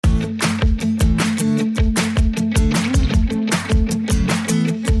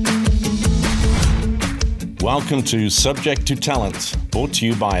Welcome to Subject to Talent, brought to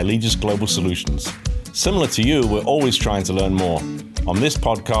you by Allegis Global Solutions. Similar to you, we're always trying to learn more. On this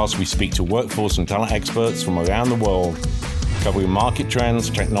podcast, we speak to workforce and talent experts from around the world, covering market trends,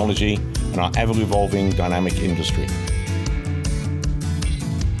 technology, and our ever-evolving dynamic industry.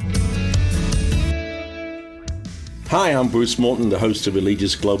 Hi, I'm Bruce Morton, the host of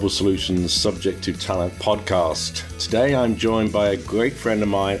Allegis Global Solutions Subject to Talent podcast. Today, I'm joined by a great friend of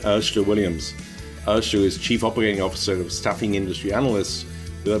mine, Ursula Williams. Ursula is Chief Operating Officer of Staffing Industry Analysts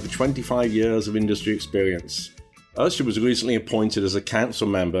with over 25 years of industry experience. Ursula was recently appointed as a council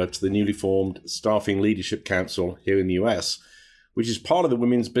member to the newly formed Staffing Leadership Council here in the US, which is part of the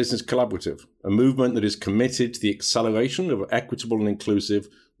Women's Business Collaborative, a movement that is committed to the acceleration of equitable and inclusive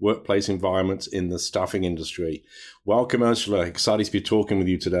workplace environments in the staffing industry. Welcome, Ursula. Excited to be talking with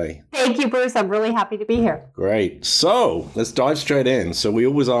you today. Thank you, Bruce. I'm really happy to be here. Great. So let's dive straight in. So we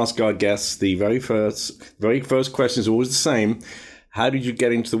always ask our guests the very first question is always the same. How did you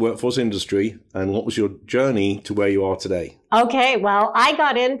get into the workforce industry, and what was your journey to where you are today? Okay, well, I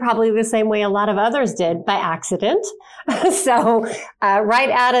got in probably the same way a lot of others did, by accident. So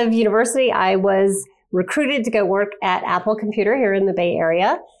right out of university, I was recruited to go work at Apple Computer here in the Bay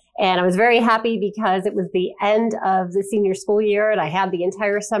Area. And I was very happy because it was the end of the senior school year and I had the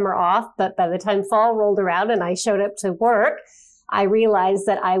entire summer off. But by the time fall rolled around and I showed up to work, I realized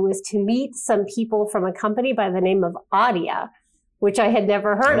that I was to meet some people from a company by the name of Adia, which I had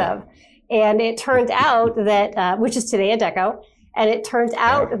never heard of. And it turned out that, which is today Adecco, and it turned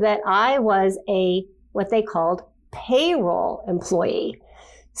out that I was what they called payroll employee.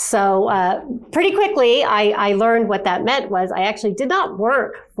 So pretty quickly, I learned what that meant was I actually did not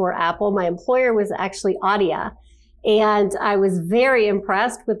work for Apple. My employer was actually Adia. And I was very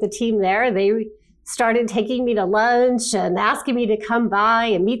impressed with the team there. They started taking me to lunch and asking me to come by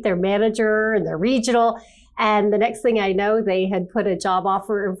and meet their manager and their regional. And the next thing I know, they had put a job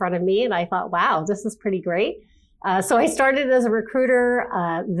offer in front of me. And I thought, wow, this is pretty great. So I started as a recruiter.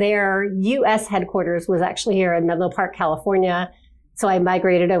 Their U.S. headquarters was actually here in Menlo Park, California. So I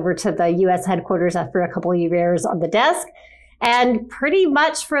migrated over to the U.S. headquarters after a couple of years on the desk. And pretty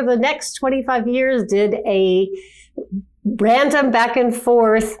much for the next 25 years did a random back and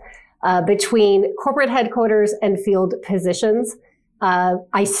forth between corporate headquarters and field positions.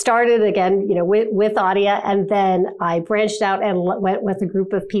 I started again, with Adia, and then I branched out and went with a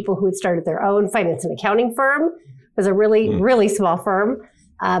group of people who had started their own finance and accounting firm. It was a really small firm.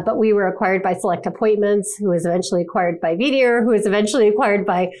 But we were acquired by Select Appointments, who was eventually acquired by Veedier, who was eventually acquired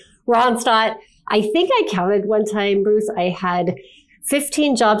by Randstad. I think I counted one time, Bruce, I had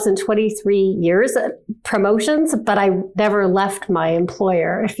 15 jobs in 23 years, promotions, but I never left my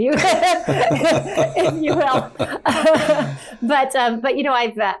employer, if you, if you will. But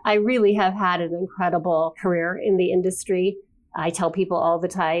I really have had an incredible career in the industry. I tell people all the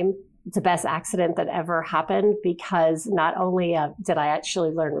time, it's the best accident that ever happened because not only did I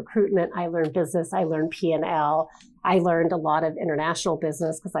actually learn recruitment, I learned business, I learned P&L, I learned a lot of international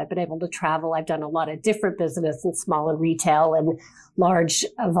business because I've been able to travel. I've done a lot of different business in small and retail and large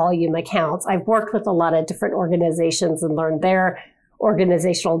volume accounts. I've worked with a lot of different organizations and learned their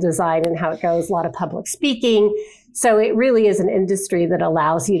organizational design and how it goes, a lot of public speaking. So it really is an industry that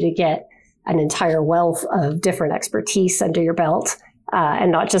allows you to get an entire wealth of different expertise under your belt.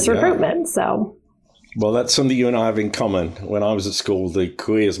 And not just recruitment. So, well, that's something you and I have in common. When I was at school, the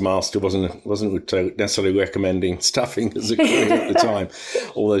careers master wasn't necessarily recommending staffing as a career at the time,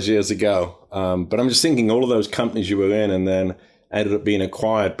 all those years ago. But I'm just thinking, all of those companies you were in, and then ended up being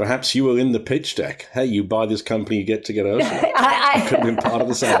acquired. Perhaps you were in the pitch deck. Hey, you buy this company, you get to get Ursula. I could have been part of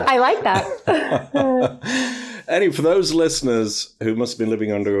the sale. I like that. Anyway, for those listeners who must have been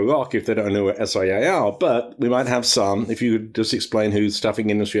living under a rock if they don't know what SIA are, but we might have some, if you could just explain who staffing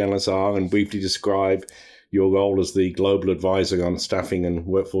industry analysts are and briefly describe your role as the global advisor on staffing and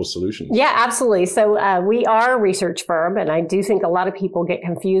workforce solutions. Yeah, absolutely. So we are a research firm, and I do think a lot of people get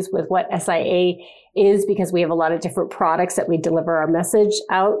confused with what SIA is because we have a lot of different products that we deliver our message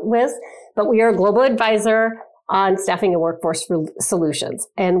out with. But we are a global advisor on staffing and workforce solutions.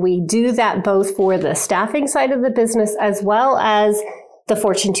 And we do that both for the staffing side of the business as well as the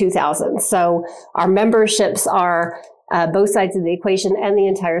Fortune 2000. So our memberships are both sides of the equation and the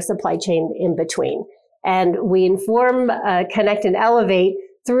entire supply chain in between. And we inform, connect, and elevate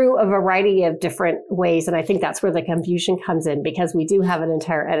through a variety of different ways. And I think that's where the confusion comes in because we do have an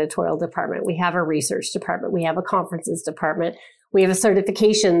entire editorial department. We have a research department. We have a conferences department. We have a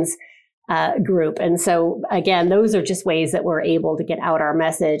certifications group. And so, again, those are just ways that we're able to get out our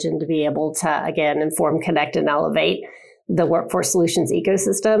message and to be able to, again, inform, connect, and elevate. the workforce solutions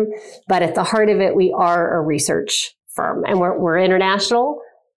ecosystem. But at the heart of it, we are a research firm, and we're international.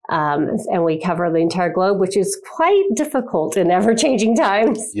 And we cover the entire globe, which is quite difficult in ever-changing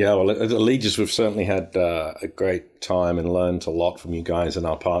times. Yeah, well, at Allegis, we've certainly had a great time and learned a lot from you guys in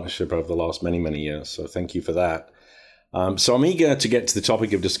our partnership over the last many, many years. So thank you for that. So I'm eager to get to the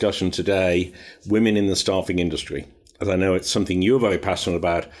topic of discussion today, women in the staffing industry, as I know it's something you're very passionate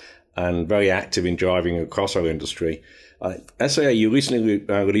about and very active in driving across our industry. SAA, you recently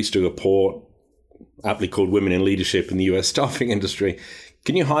released a report aptly called Women in Leadership in the U.S. Staffing Industry.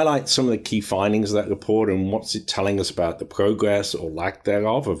 Can you highlight some of the key findings of that report and what's it telling us about the progress or lack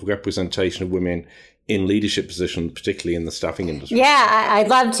thereof of representation of women in leadership positions, particularly in the staffing industry? Yeah, I'd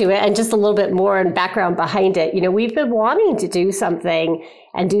love to. And just a little bit more and background behind it. We've been wanting to do something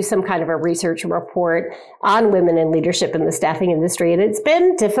and do some kind of a research report on women in leadership in the staffing industry. And it's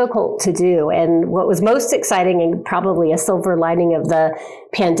been difficult to do. And what was most exciting and probably a silver lining of the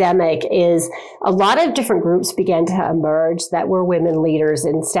pandemic is a lot of different groups began to emerge that were women leaders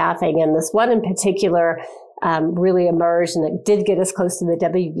in staffing. And this one in particular really emerged, and it did get us close to the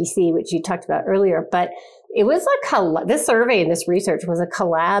WBC, which you talked about earlier. But it was this survey and this research was a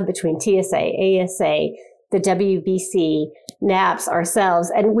collab between TSA, ASA, the WBC, NAPS,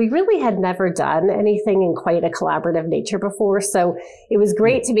 ourselves, and we really had never done anything in quite a collaborative nature before. So it was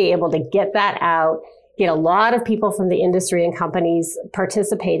great to be able to get that out, get a lot of people from the industry and companies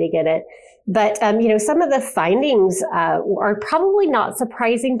participating in it. But, some of the findings are probably not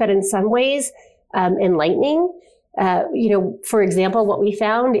surprising, but in some ways enlightening. For example, what we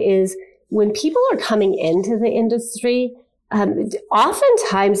found is when people are coming into the industry,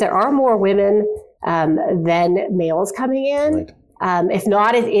 oftentimes there are more women than males coming in. Right. If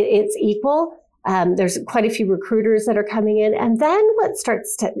not, it's equal. There's quite a few recruiters that are coming in. And then what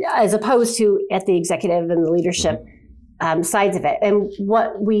starts to, as opposed to at the executive and the leadership sides of it. And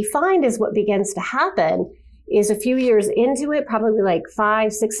what we find is what begins to happen is a few years into it, probably like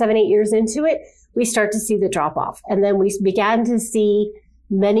 5, 6, 7, 8 years into it, we start to see the drop off. And then we began to see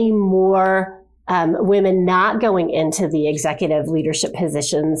many more women not going into the executive leadership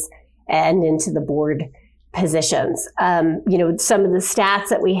positions and into the board positions. Some of the stats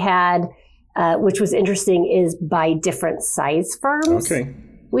that we had, which was interesting, is by different size firms. Okay.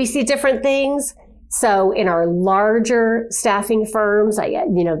 We see different things. So in our larger staffing firms,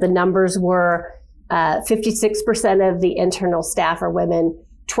 the numbers were 56% of the internal staff are women,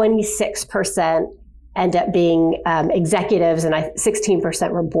 26% end up being executives, and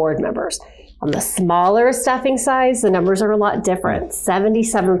 16% were board members. On the smaller staffing size, the numbers are a lot different.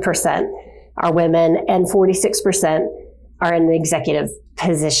 77% are women and 46% are in the executive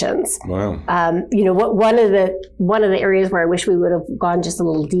positions. Wow. One of the areas where I wish we would have gone just a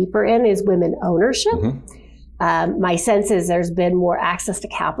little deeper in is women ownership. Mm-hmm. My sense is there's been more access to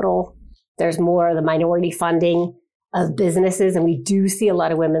capital. There's more of the minority funding of businesses, and we do see a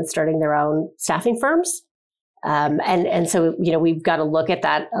lot of women starting their own staffing firms. And so, we've got to look at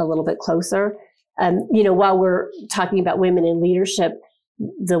that a little bit closer. While we're talking about women in leadership,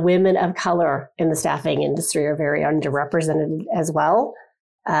 the women of color in the staffing industry are very underrepresented as well.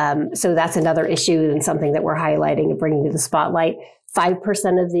 So that's another issue and something that we're highlighting and bringing to the spotlight.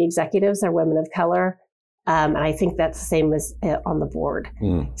 5% of the executives are women of color. And I think that's the same as on the board.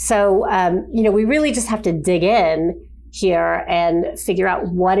 Mm. So, we really just have to dig in here and figure out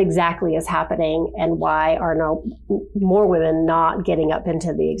what exactly is happening and why are more women not getting up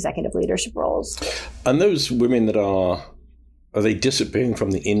into the executive leadership roles. And those women that are they disappearing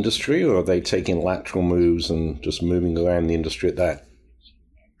from the industry, or are they taking lateral moves and just moving around the industry at that?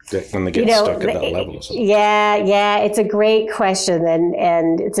 When they get stuck at that level or something? Yeah, it's a great question,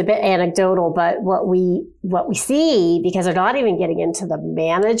 and it's a bit anecdotal, but what we see, because they're not even getting into the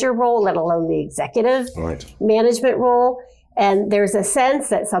manager role, let alone the executive management role, and there's a sense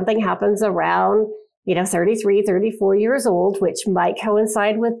that something happens around 33, 34 years old, which might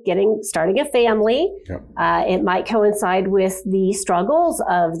coincide with starting a family. Yep. It might coincide with the struggles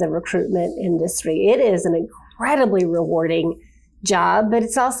of the recruitment industry. It is an incredibly rewarding job, but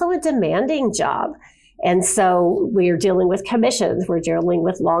it's also a demanding job. And so we're dealing with commissions, we're dealing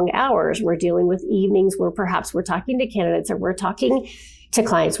with long hours, we're dealing with evenings where perhaps we're talking to candidates or we're talking to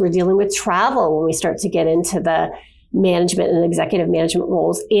clients, we're dealing with travel when we start to get into the management and executive management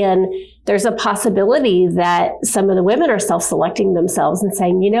roles. And there's a possibility that some of the women are self-selecting themselves and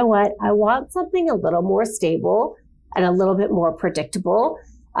saying, you know what, I want something a little more stable and a little bit more predictable.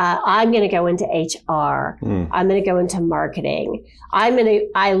 I'm going to go into HR. I'm going to go into marketing.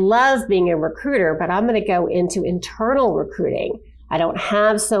 I love being a recruiter, but I'm going to go into internal recruiting. I don't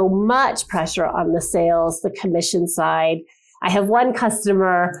have so much pressure on the sales, the commission side. I have one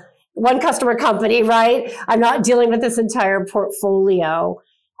customer company, right? I'm not dealing with this entire portfolio.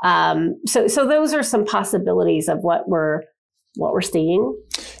 So those are some possibilities of what we're seeing.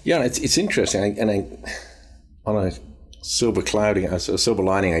 Yeah, it's interesting. On a silver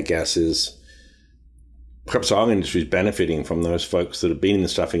lining, I guess, is perhaps our industry is benefiting from those folks that have been in the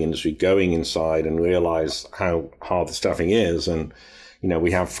staffing industry going inside and realize how hard the staffing is. And,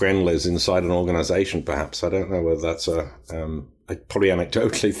 we have friendlies inside an organization, perhaps. I don't know whether that's I probably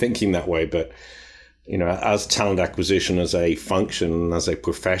anecdotally thinking that way, but, as talent acquisition as a function, as a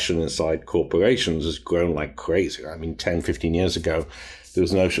profession inside corporations has grown like crazy. I mean, 10, 15 years ago, there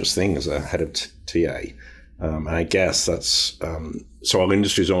was no such thing as a head of TA. And I guess that's, so our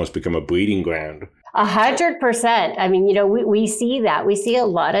industry has almost become a breeding ground. 100%. I mean, we see that. We see a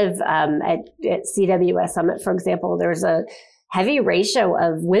lot of, at CWS Summit, for example, there's a heavy ratio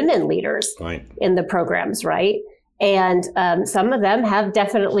of women leaders in the programs, right? And some of them have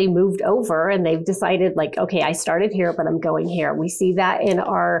definitely moved over and they've decided like, okay, I started here, but I'm going here. We see that in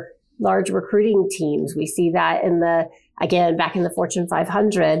our large recruiting teams. We see that back in the Fortune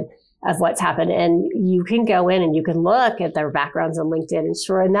 500 of what's happened. And you can go in and you can look at their backgrounds on LinkedIn. And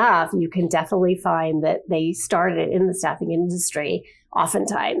sure enough, you can definitely find that they started in the staffing industry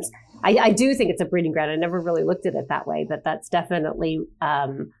oftentimes. I do think it's a breeding ground. I never really looked at it that way, but that's definitely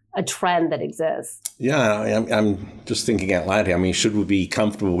a trend that exists. Yeah, I'm just thinking out loud here. I mean, should we be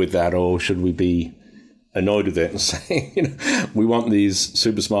comfortable with that, or should we be annoyed with it and say, we want these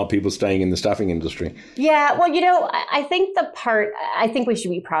super smart people staying in the staffing industry? Yeah, well, I think we should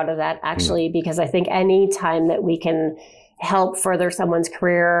be proud of that, actually, because I think any time that we can help further someone's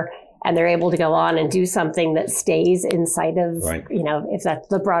career and they're able to go on and do something that stays inside of, if that's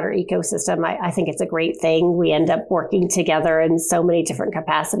the broader ecosystem, I think it's a great thing. We end up working together in so many different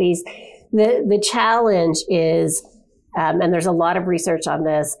capacities. The challenge is, and there's a lot of research on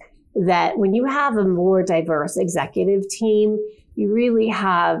this, that when you have a more diverse executive team, you really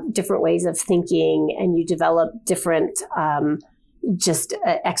have different ways of thinking and you develop different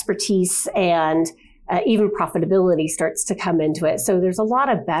expertise and even profitability starts to come into it. So there's a lot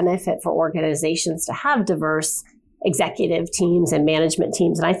of benefit for organizations to have diverse executive teams and management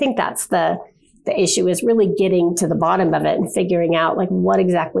teams. And I think that's the issue, is really getting to the bottom of it and figuring out like what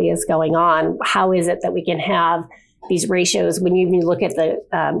exactly is going on. How is it that we can have these ratios when you look at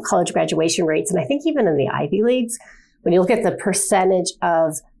the college graduation rates, and I think even in the Ivy Leagues, when you look at the percentage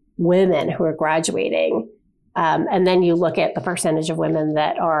of women who are graduating, and then you look at the percentage of women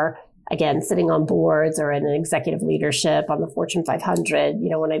that are, again, sitting on boards or in an executive leadership on the Fortune 500,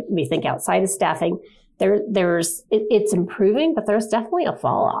 when we think outside of staffing, it's improving, but there's definitely a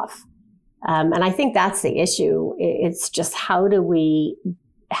fall off. And I think that's the issue. It's just how do we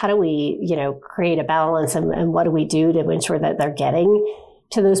create a balance and what do we do to ensure that they're getting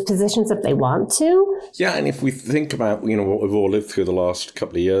to those positions if they want to? Yeah, and if we think about, what we've all lived through the last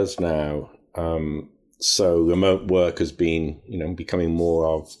couple of years now, so remote work has been, becoming more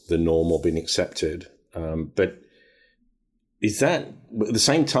of the norm or being accepted. But is that at the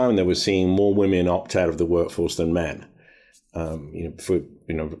same time that we're seeing more women opt out of the workforce than men, for,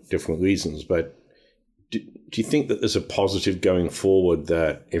 different reasons. But do you think that there's a positive going forward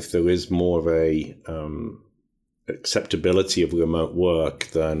that if there is more of a acceptability of remote work,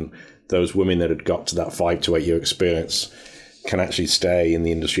 then those women that had got to that 5 to 8 year experience can actually stay in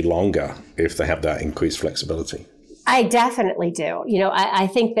the industry longer if they have that increased flexibility? I definitely do. I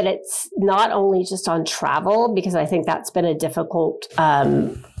think that it's not only just on travel, because I think that's been a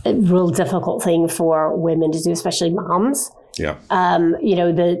real difficult thing for women to do, especially moms. Yeah.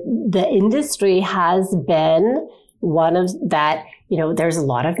 The industry has been one of that, there's a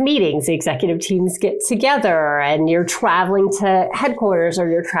lot of meetings, the executive teams get together and you're traveling to headquarters or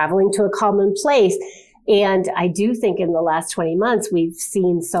you're traveling to a common place. And I do think in the last 20 months, we've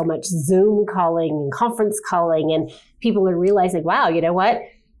seen so much Zoom calling and conference calling, and people are realizing, wow, you know what?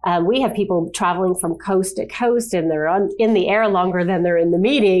 We have people traveling from coast to coast and they're in the air longer than they're in the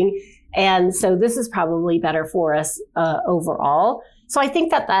meeting. And so this is probably better for us overall. So I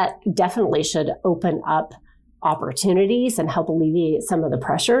think that definitely should open up opportunities and help alleviate some of the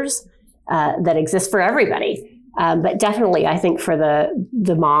pressures that exist for everybody. But definitely, I think for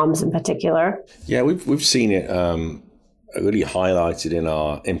the moms in particular. Yeah, we've seen it really highlighted in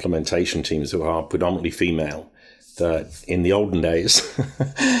our implementation teams who are predominantly female. That in the olden days,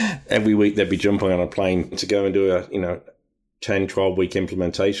 every week they'd be jumping on a plane to go and do a 10, 12-week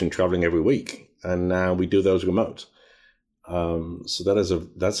implementation, traveling every week, and now we do those remote. So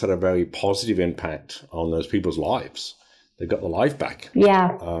that's had a very positive impact on those people's lives. they got the life back.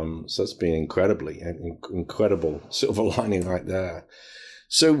 Yeah. So that's been incredible silver lining right there.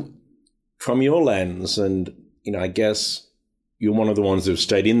 So from your lens, and, I guess you're one of the ones that have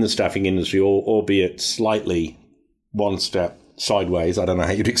stayed in the staffing industry, albeit slightly one step sideways. I don't know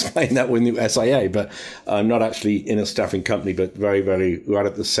how you'd explain that with the SIA, but I'm not actually in a staffing company, but very, very right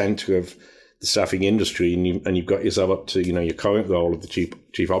at the center of the staffing industry, and you've got yourself up to, your current role of the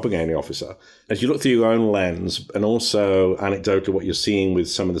chief operating officer. As you look through your own lens, and also anecdotal what you're seeing with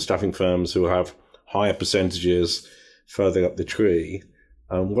some of the staffing firms who have higher percentages further up the tree,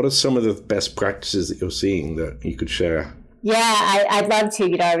 what are some of the best practices that you're seeing that you could share? Yeah, I'd love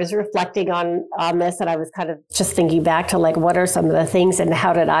to. I was reflecting on this, and I was kind of just thinking back to what are some of the things and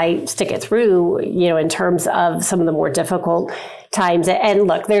how did I stick it through, in terms of some of the more difficult times. And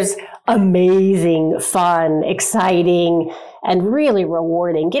look, there's amazing, fun, exciting, and really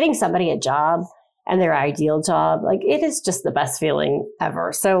rewarding getting somebody a job and their ideal job. It is just the best feeling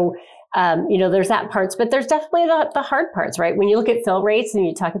ever. So, there's that parts, but there's definitely the hard parts, right? When you look at fill rates and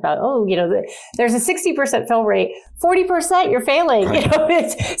you talk about, there's a 60% fill rate, 40% you're failing, right.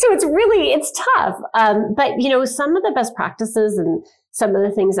 It's tough. But, some of the best practices and some of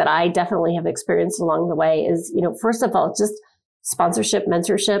the things that I definitely have experienced along the way is, first of all, just sponsorship,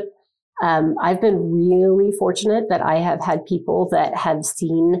 mentorship. I've been really fortunate that I have had people that have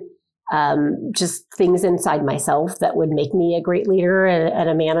seen just things inside myself that would make me a great leader and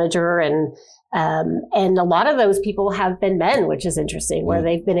a manager. And a lot of those people have been men, which is interesting, where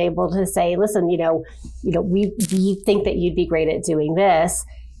they've been able to say, listen, we think that you'd be great at doing this.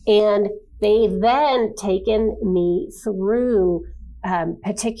 And they've then taken me through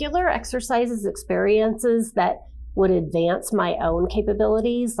particular exercises, experiences that would advance my own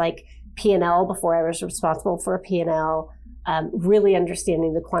capabilities, like P&L before I was responsible for a P&L. Really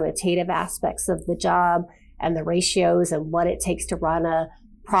understanding the quantitative aspects of the job and the ratios and what it takes to run a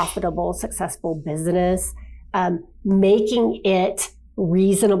profitable, successful business, making it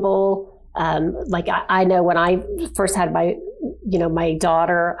reasonable. I know when I first had my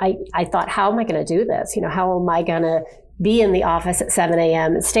daughter, I thought, how am I going to do this? How am I going to be in the office at 7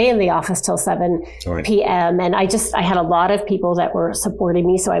 a.m. and stay in the office till 7 p.m. And I had a lot of people that were supporting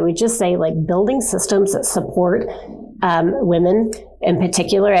me. So I would just say building systems that support women in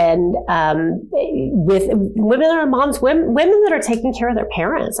particular, and with women that are moms, women that are taking care of their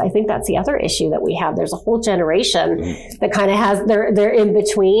parents. I think that's the other issue that we have. There's a whole generation that kind of they're in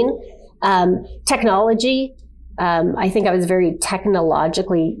between. Technology. I think I was very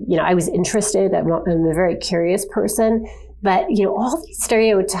technologically, I was interested. I'm a very curious person, but, all these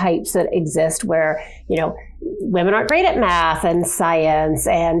stereotypes that exist where, women aren't great at math and science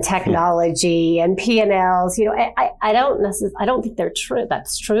and technology and P&Ls, I don't think they're true.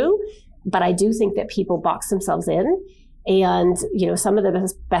 That's true. But I do think that people box themselves in. And, some of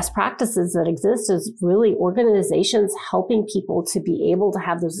the best practices that exist is really organizations helping people to be able to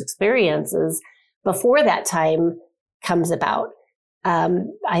have those experiences before that time comes about.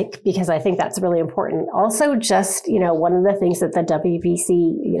 Because I think that's really important. Also, just, one of the things that the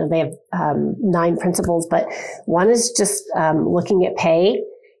WBC, they have 9 principles, but one is just looking at pay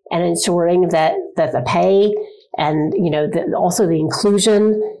and ensuring that the pay and, also the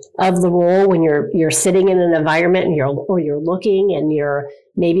inclusion of the role when you're sitting in an environment and you're looking and you're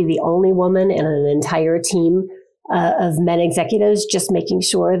maybe the only woman in an entire team of men executives, just making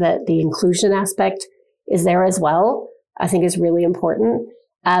sure that the inclusion aspect is there as well, I think is really important.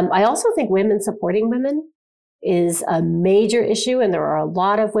 I also think women supporting women is a major issue, and there are a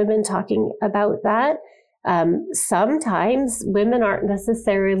lot of women talking about that. Sometimes women aren't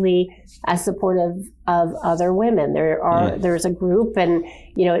necessarily as supportive of other women. There's a group, and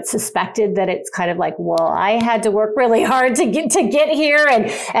it's suspected that it's kind of like, well, I had to work really hard to get here,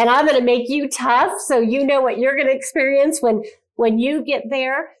 and I'm going to make you tough, so what you're going to experience when you get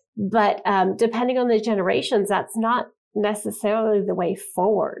there. But depending on the generations, that's not necessarily the way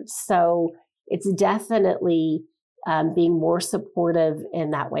forward. So it's definitely being more supportive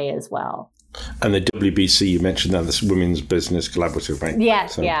in that way as well. And the WBC, you mentioned that, this Women's Business Collaborative, right? Yeah,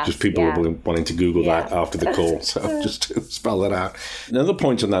 so yeah. Just people wanting to Google that after the call. So just to spell that out. Another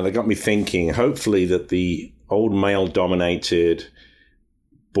point on that got me thinking, hopefully that the old male-dominated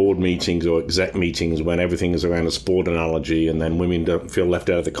board meetings or exec meetings when everything is around a sport analogy and then women don't feel left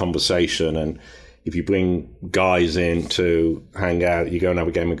out of the conversation, and if you bring guys in to hang out, you go and have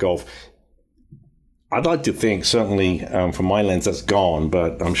a game of golf. I'd like to think, certainly from my lens, that's gone,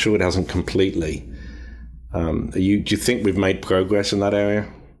 but I'm sure it hasn't completely. Do you think we've made progress in that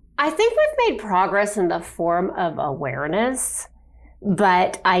area? I think we've made progress in the form of awareness.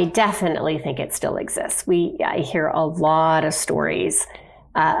 but I definitely think it still exists. I hear a lot of stories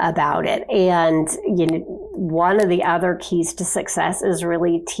about it. And one of the other keys to success is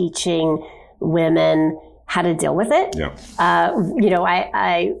really teaching women how to deal with it. Yeah.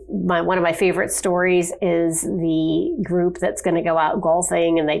 One of my favorite stories is the group that's going to go out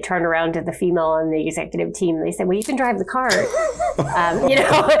golfing, and they turn around to the female on the executive team and they say, "Well, you can drive the cart." And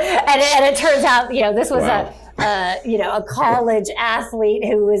it turns out, this was a college athlete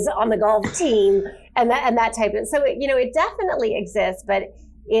who was on the golf team, and that type of. So it definitely exists, but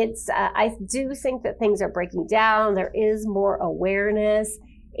it's. I do think that things are breaking down. There is more awareness.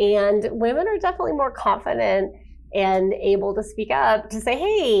 And women are definitely more confident and able to speak up to say,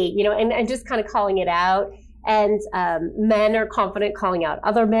 hey, and just kind of calling it out. And men are confident calling out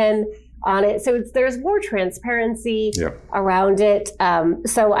other men on it. So there's more transparency around it.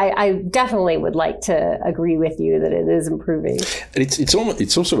 So I definitely would like to agree with you that it is improving. And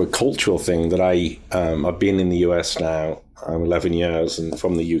it's also a cultural thing that I've been in the US now 11 years and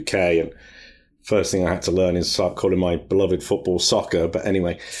from the UK, and first thing I had to learn is start calling my beloved football soccer. But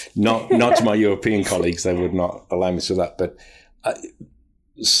anyway, not to my European colleagues, they would not allow me to do that. But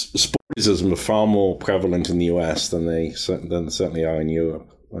sportism are far more prevalent in the US than they certainly are in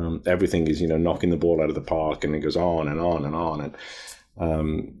Europe. Everything is, knocking the ball out of the park, and it goes on and on and on.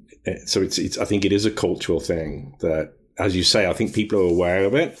 And so it's I think it is a cultural thing that, as you say, I think people are aware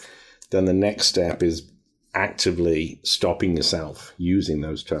of it. Then the next step is actively stopping yourself using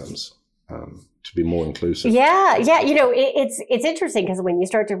those terms. To be more inclusive. Yeah. It's interesting because when you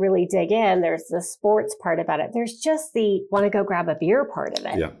start to really dig in, there's the sports part about it. There's just the want to go grab a beer part of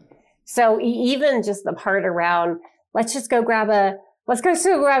it. Yeah. So even just the part around, let's go grab a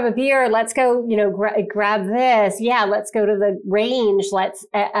beer. Let's go, grab this. Yeah. Let's go to the range.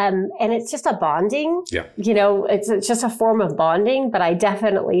 And it's just a bonding. Yeah. It's just a form of bonding, but I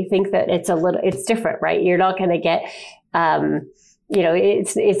definitely think that it's different, right? You're not going to get,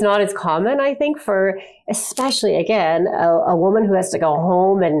 it's not as common, I think, for especially, again, a woman who has to go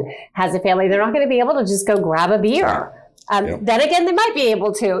home and has a family. They're not going to be able to just go grab a beer. Then again, they might be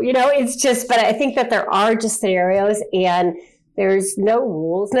able to, it's just, but I think that there are just scenarios, and there's no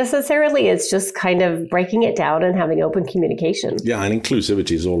rules necessarily. It's just kind of breaking it down and having open communication. Yeah, and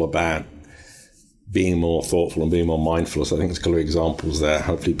inclusivity is all about being more thoughtful and being more mindful. So I think there's a couple of examples there.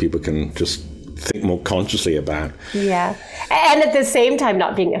 Hopefully people can just think more consciously about. Yeah. And at the same time,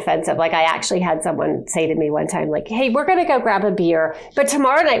 not being offensive. Like, I actually had someone say to me one time, like, hey, we're going to go grab a beer, but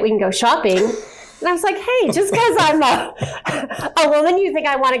tomorrow night we can go shopping. And I was like, hey, just because I'm a woman, you think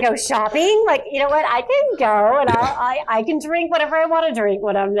I want to go shopping? Like, you know what? I can go, and I can drink whatever I want to drink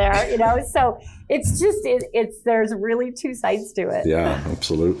when I'm there, So it's just, there's really two sides to it. Yeah,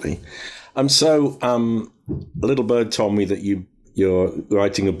 absolutely. So a little bird told me that you're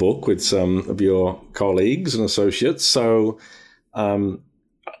writing a book with some of your colleagues and associates. So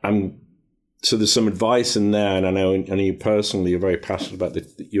so there's some advice in there, and I know you personally are very passionate about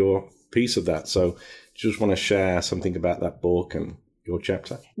your piece of that. So just want to share something about that book and your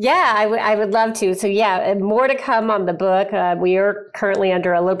chapter? Yeah, I would love to. So more to come on the book. We are currently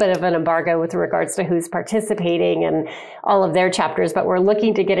under a little bit of an embargo with regards to who's participating and all of their chapters, but we're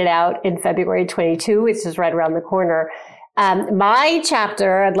looking to get it out in February 22, which is right around the corner. My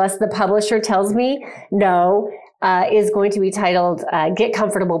chapter, unless the publisher tells me no, is going to be titled Get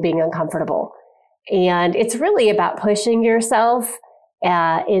Comfortable Being Uncomfortable. And it's really about pushing yourself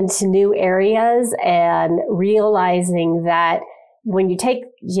into new areas and realizing that when you take,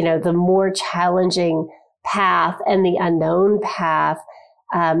 the more challenging path and the unknown path,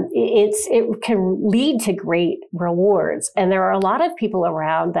 it can lead to great rewards. And there are a lot of people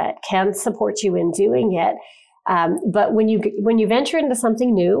around that can support you in doing it. But when you venture into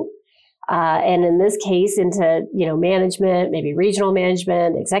something new, and in this case into, management, maybe regional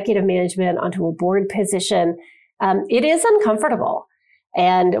management, executive management, onto a board position, it is uncomfortable.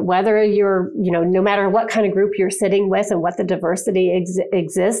 And whether you're, no matter what kind of group you're sitting with and what the diversity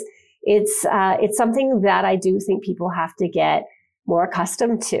exists, it's something that I do think people have to get more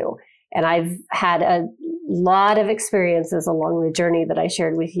accustomed to. And I've had a lot of experiences along the journey that I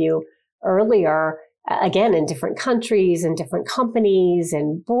shared with you earlier, again, in different countries and different companies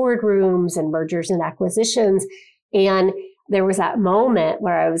and boardrooms and mergers and acquisitions. And there was that moment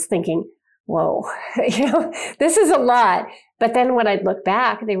where I was thinking, whoa, this is a lot. But then when I'd look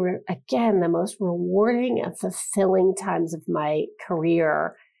back, they were, again, the most rewarding and fulfilling times of my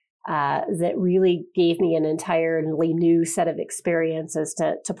career that really gave me an entirely new set of experiences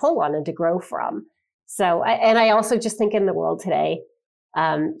to pull on and to grow from. So, I also just think in the world today,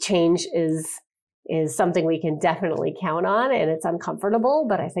 change is is something we can definitely count on, and it's uncomfortable,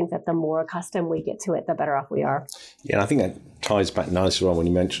 but I think that the more accustomed we get to it, the better off we are. Yeah, I think that ties back nicely on when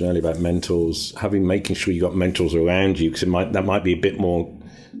you mentioned earlier about mentors, making sure you got mentors around you, because that might be a bit more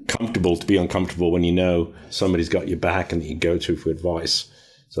comfortable to be uncomfortable when you know somebody's got your back and that you go to for advice.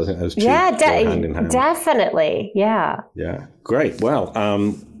 So I think those two go hand in hand. Definitely. Yeah. Yeah. Great. Well,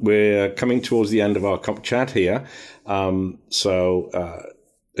 we're coming towards the end of our chat here.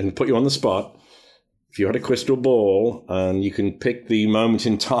 And put you on the spot. If you had a crystal ball and you can pick the moment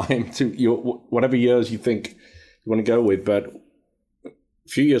in time to whatever years you think you want to go with, but a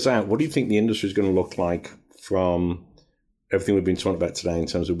few years out, what do you think the industry is going to look like from everything we've been talking about today in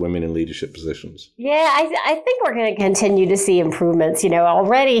terms of women in leadership positions? Yeah, I think we're going to continue to see improvements.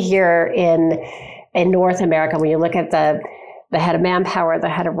 Already here in North America, when you look at the head of Manpower, the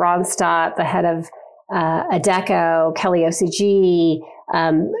head of Randstad, the head of Adecco, Kelly OCG,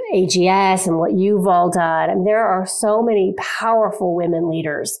 AGS, and what you've all done, and there are so many powerful women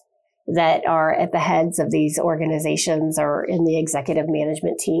leaders that are at the heads of these organizations or in the executive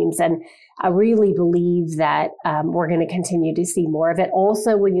management teams. And I really believe that we're going to continue to see more of it.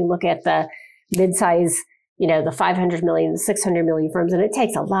 Also, when you look at the mid-size, the 500 million, 600 million firms, and it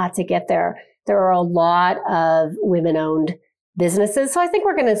takes a lot to get there. There are a lot of women-owned businesses. So I think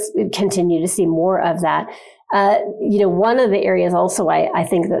we're going to continue to see more of that. One of the areas also I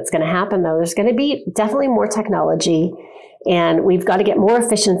think that's going to happen, though, there's going to be definitely more technology, and we've got to get more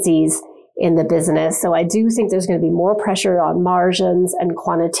efficiencies in the business. So I do think there's going to be more pressure on margins and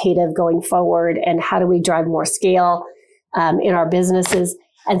quantitative going forward, and how do we drive more scale in our businesses.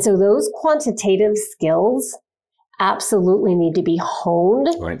 And so those quantitative skills absolutely need to be honed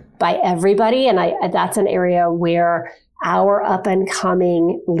by everybody. And that's an area where our up and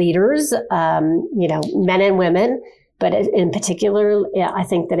coming leaders, men and women, but in particular, I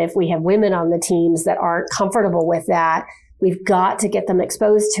think that if we have women on the teams that aren't comfortable with that, we've got to get them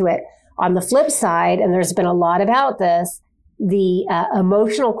exposed to it. On the flip side, and there's been a lot about this, the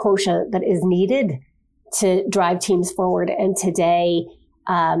emotional quotient that is needed to drive teams forward. And today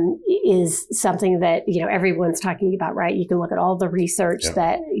is something that, everyone's talking about, right? You can look at all the research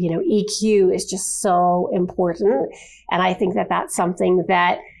that, EQ is just so important. And I think that that's something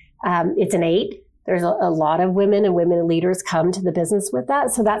that it's innate. There's a lot of women and women leaders come to the business with that.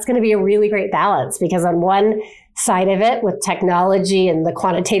 So that's going to be a really great balance, because on one side of it with technology and the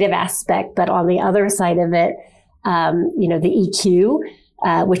quantitative aspect, but on the other side of it, the EQ,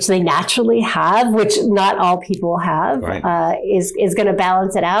 which they naturally have, which not all people have, is going to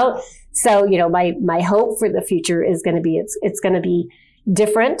balance it out. So, my hope for the future is going to be, it's going to be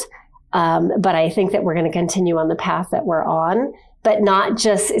different. But I think that we're going to continue on the path that we're on, but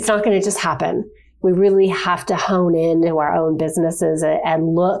it's not going to just happen. We really have to hone into our own businesses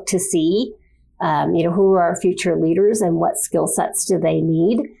and look to see, who are our future leaders and what skill sets do they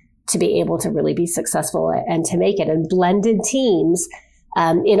need to be able to really be successful and to make it. And blended teams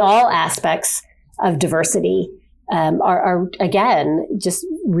in all aspects of diversity are again, just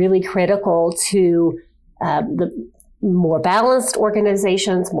really critical to the more balanced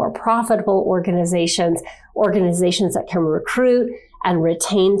organizations, more profitable organizations that can recruit and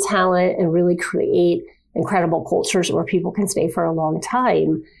retain talent and really create incredible cultures where people can stay for a long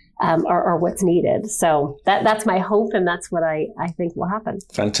time are what's needed. So that's my hope, and that's what I think will happen.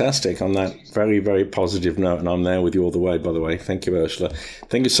 Fantastic. On that very, very positive note, and I'm there with you all the way, by the way. Thank you, Ursula.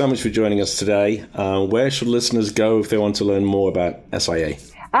 Thank you so much for joining us today. Where should listeners go if they want to learn more about SIA?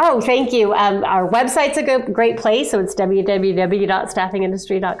 Oh, thank you. Our website's a great place, so it's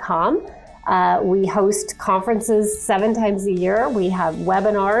www.staffingindustry.com. We host conferences 7 times a year. We have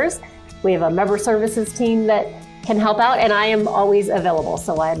webinars. We have a member services team that can help out, and I am always available.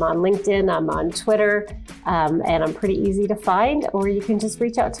 So I'm on LinkedIn, I'm on Twitter, and I'm pretty easy to find, or you can just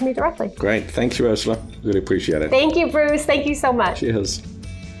reach out to me directly. Great. Thank you, Ursula. Really appreciate it. Thank you, Bruce. Thank you so much. Cheers.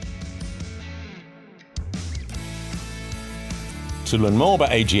 To learn more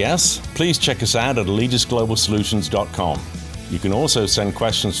about AGS, please check us out at AlegisGlobalSolutions.com. You can also send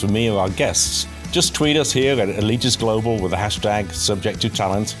questions for me or our guests. Just tweet us here at Allegis Global with the hashtag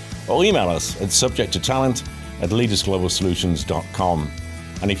 #SubjectToTalent, or email us at subjecttotalent@AlegisGlobalSolutions.com.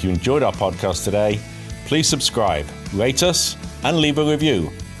 And if you enjoyed our podcast today, please subscribe, rate us, and leave a review.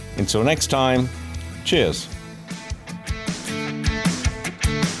 Until next time, cheers.